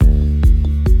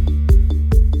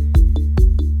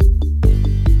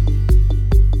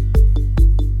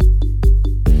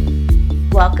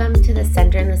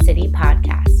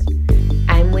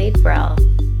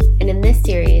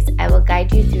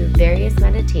through various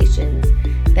meditations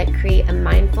that create a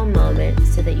mindful moment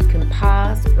so that you can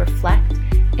pause, reflect,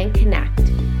 and connect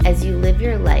as you live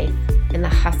your life in the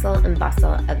hustle and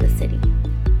bustle of the city.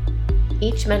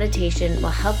 Each meditation will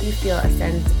help you feel a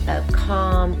sense of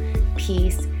calm,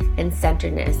 peace, and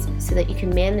centeredness so that you can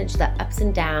manage the ups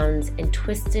and downs and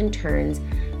twists and turns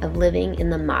of living in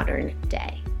the modern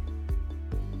day.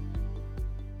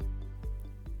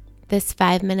 This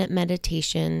 5-minute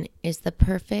meditation is the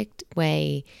perfect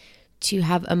way to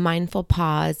have a mindful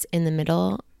pause in the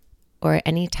middle or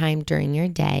any time during your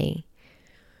day.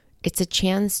 It's a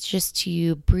chance just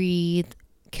to breathe,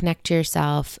 connect to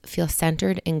yourself, feel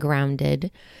centered and grounded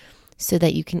so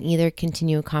that you can either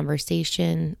continue a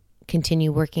conversation,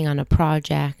 continue working on a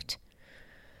project,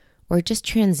 or just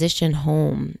transition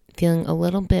home, feeling a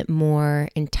little bit more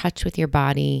in touch with your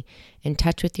body, in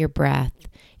touch with your breath,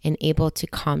 and able to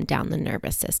calm down the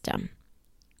nervous system.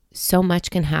 So much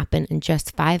can happen in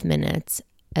just 5 minutes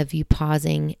of you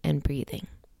pausing and breathing.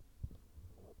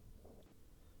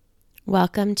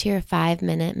 Welcome to your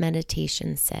 5-minute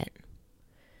meditation sit.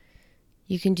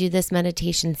 You can do this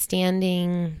meditation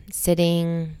standing,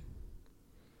 sitting,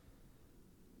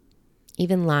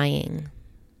 even lying.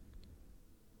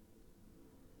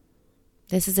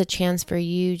 This is a chance for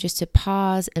you just to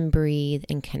pause and breathe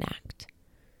and connect.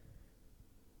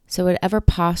 So whatever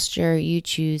posture you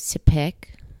choose to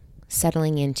pick,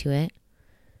 settling into it.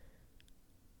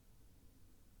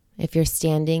 If you're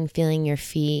standing, feeling your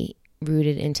feet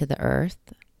rooted into the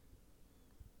earth.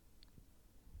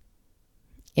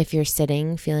 If you're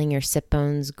sitting, feeling your sit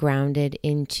bones grounded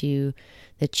into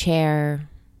the chair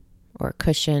or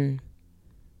cushion.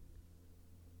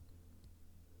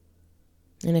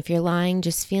 And if you're lying,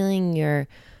 just feeling your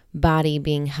body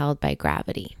being held by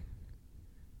gravity.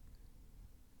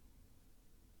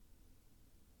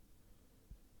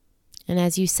 And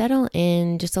as you settle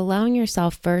in, just allowing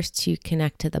yourself first to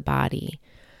connect to the body,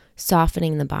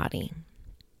 softening the body,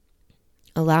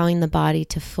 allowing the body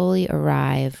to fully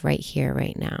arrive right here,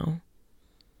 right now.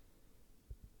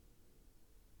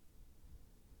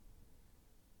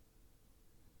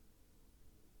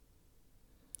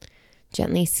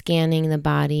 Gently scanning the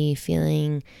body,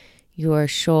 feeling your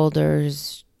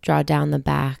shoulders draw down the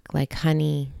back like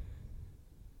honey.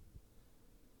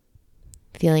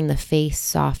 Feeling the face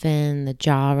soften, the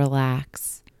jaw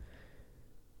relax,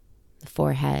 the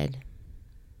forehead.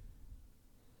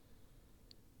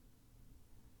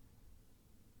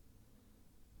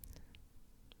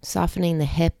 Softening the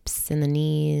hips and the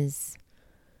knees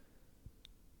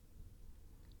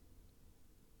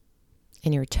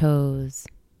and your toes.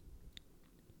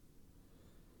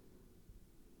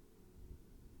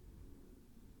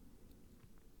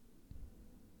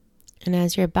 And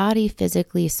as your body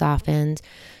physically softens,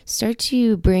 start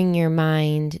to bring your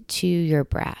mind to your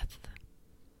breath.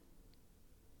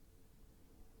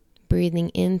 Breathing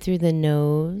in through the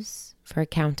nose for a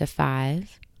count of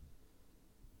 5.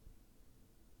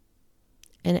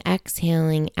 And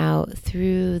exhaling out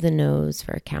through the nose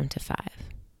for a count of 5.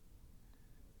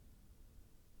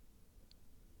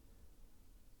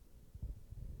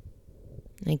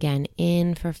 Again,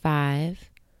 in for 5.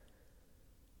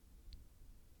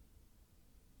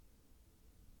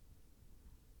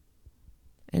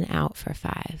 And out for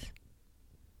 5.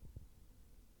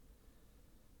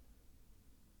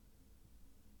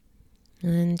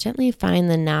 And then gently find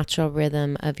the natural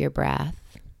rhythm of your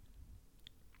breath.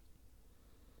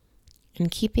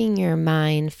 And keeping your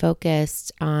mind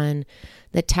focused on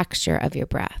the texture of your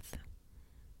breath.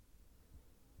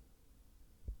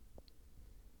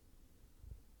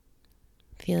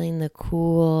 Feeling the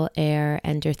cool air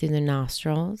enter through the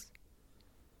nostrils.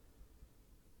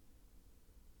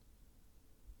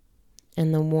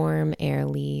 And the warm air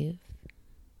leave.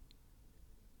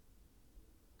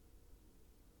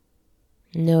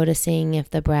 Noticing if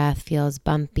the breath feels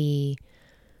bumpy,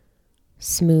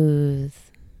 smooth,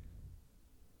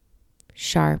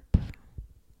 sharp,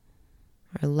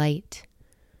 or light.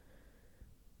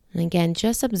 And again,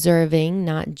 just observing,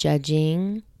 not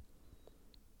judging,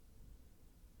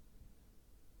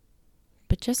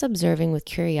 but just observing with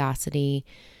curiosity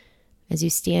as you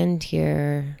stand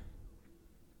here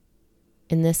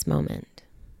in this moment.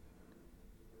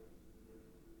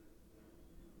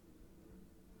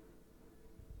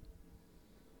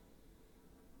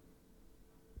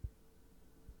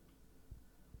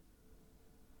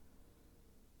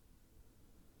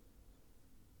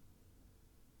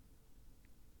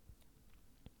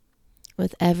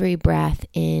 With every breath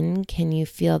in, can you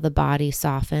feel the body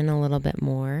soften a little bit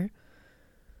more?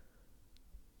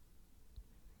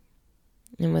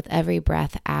 And with every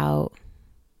breath out,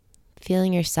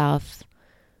 feeling yourself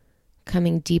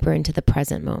coming deeper into the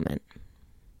present moment.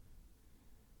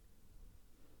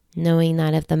 Knowing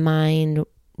that if the mind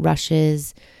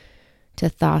rushes to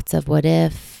thoughts of what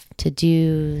if,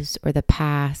 to-dos, or the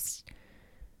past,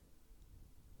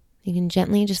 you can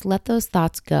gently just let those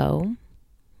thoughts go.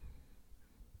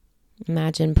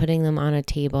 Imagine putting them on a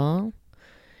table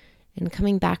and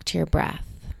coming back to your breath,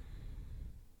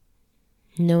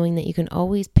 knowing that you can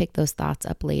always pick those thoughts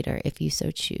up later if you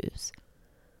so choose.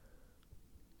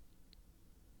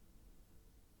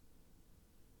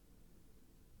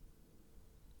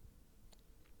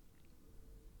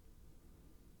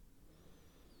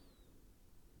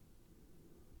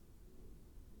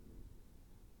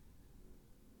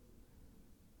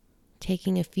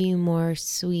 Taking a few more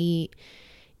sweet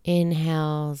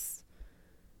inhales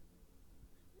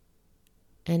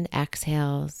and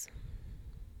exhales.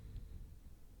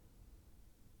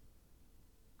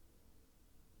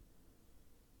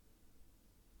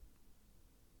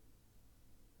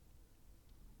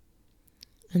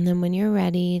 And then when you're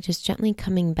ready, just gently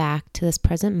coming back to this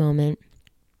present moment.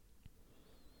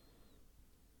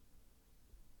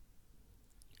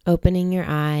 Opening your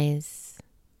eyes.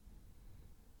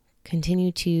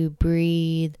 Continue to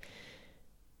breathe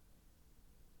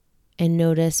and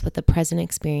notice what the present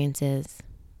experience is.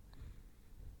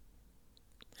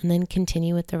 And then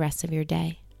continue with the rest of your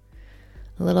day.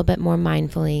 A little bit more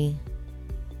mindfully,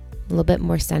 a little bit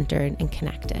more centered and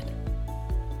connected.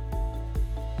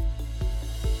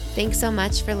 Thanks so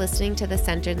much for listening to the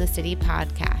Center in the City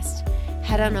podcast.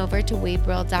 Head on over to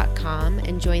wadeworld.com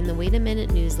and join the Wait a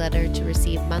Minute newsletter to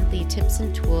receive monthly tips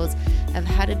and tools of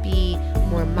how to be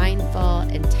more mindful,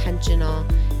 intentional,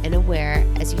 and aware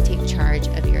as you take charge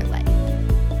of your life.